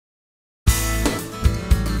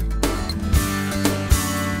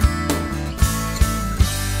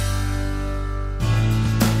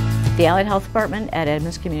The Allied Health Department at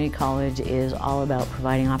Edmonds Community College is all about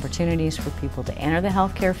providing opportunities for people to enter the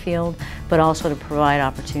healthcare field, but also to provide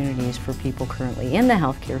opportunities for people currently in the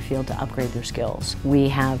healthcare field to upgrade their skills. We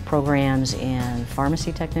have programs in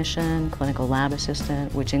pharmacy technician, clinical lab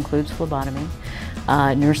assistant, which includes phlebotomy,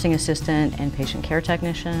 nursing assistant and patient care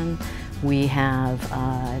technician. We have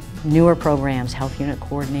newer programs, health unit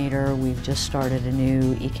coordinator. We've just started a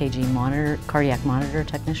new EKG monitor, cardiac monitor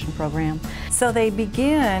technician program. So they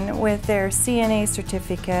begin with their CNA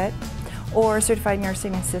certificate or certified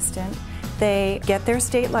nursing assistant. They get their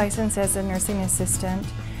state license as a nursing assistant.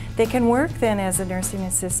 They can work then as a nursing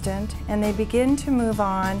assistant, and they begin to move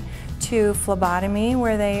on to phlebotomy,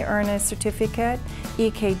 where they earn a certificate,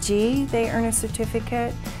 EKG, they earn a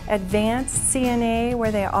certificate, advanced CNA,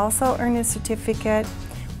 where they also earn a certificate.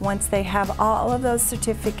 Once they have all of those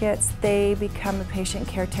certificates, they become a patient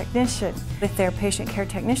care technician. With their patient care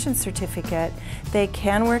technician certificate, they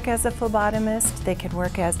can work as a phlebotomist, they can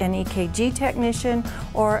work as an EKG technician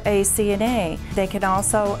or a CNA. They can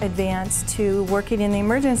also advance to working in the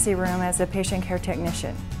emergency room as a patient care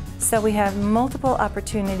technician. So we have multiple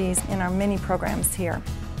opportunities in our many programs here.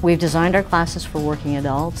 We've designed our classes for working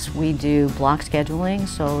adults. We do block scheduling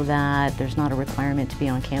so that there's not a requirement to be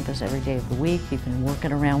on campus every day of the week. You can work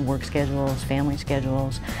it around work schedules, family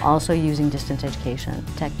schedules. Also using distance education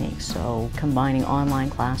techniques, so combining online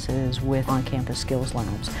classes with on-campus skills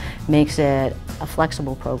labs makes it a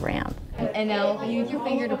flexible program. And now use your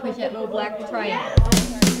finger to push that little black triangle.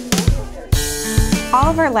 All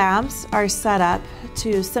of our labs are set up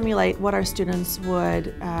to simulate what our students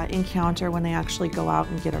would encounter when they actually go out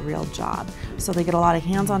and get a real job. So they get a lot of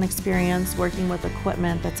hands-on experience working with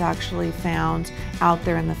equipment that's actually found out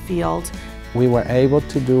there in the field. We were able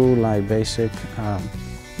to do like basic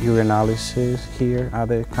urinalysis here at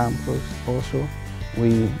the campus also.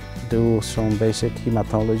 We do some basic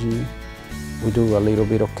hematology. We do a little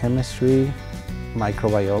bit of chemistry,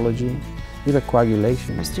 microbiology, even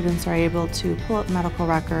coagulation. Our students are able to pull up medical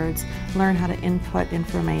records, learn how to input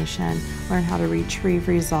information, learn how to retrieve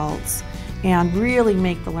results, and really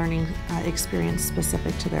make the learning experience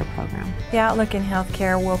specific to their program. The outlook in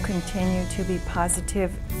healthcare will continue to be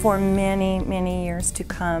positive for many, many years to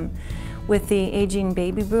come. With the aging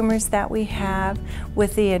baby boomers that we have,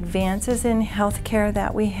 with the advances in healthcare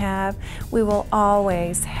that we have, we will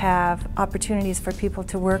always have opportunities for people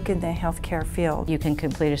to work in the healthcare field. You can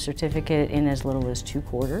complete a certificate in as little as 2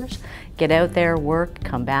 quarters. Get out there, work,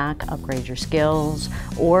 come back, upgrade your skills,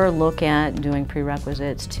 or look at doing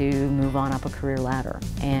prerequisites to move on up a career ladder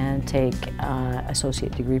and take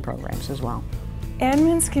associate degree programs as well.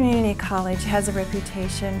 Edmonds Community College has a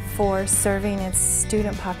reputation for serving its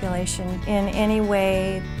student population in any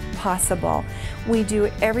way possible. We do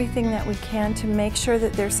everything that we can to make sure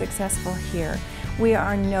that they're successful here. We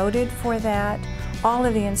are noted for that. All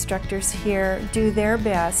of the instructors here do their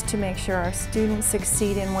best to make sure our students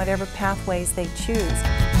succeed in whatever pathways they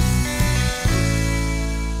choose.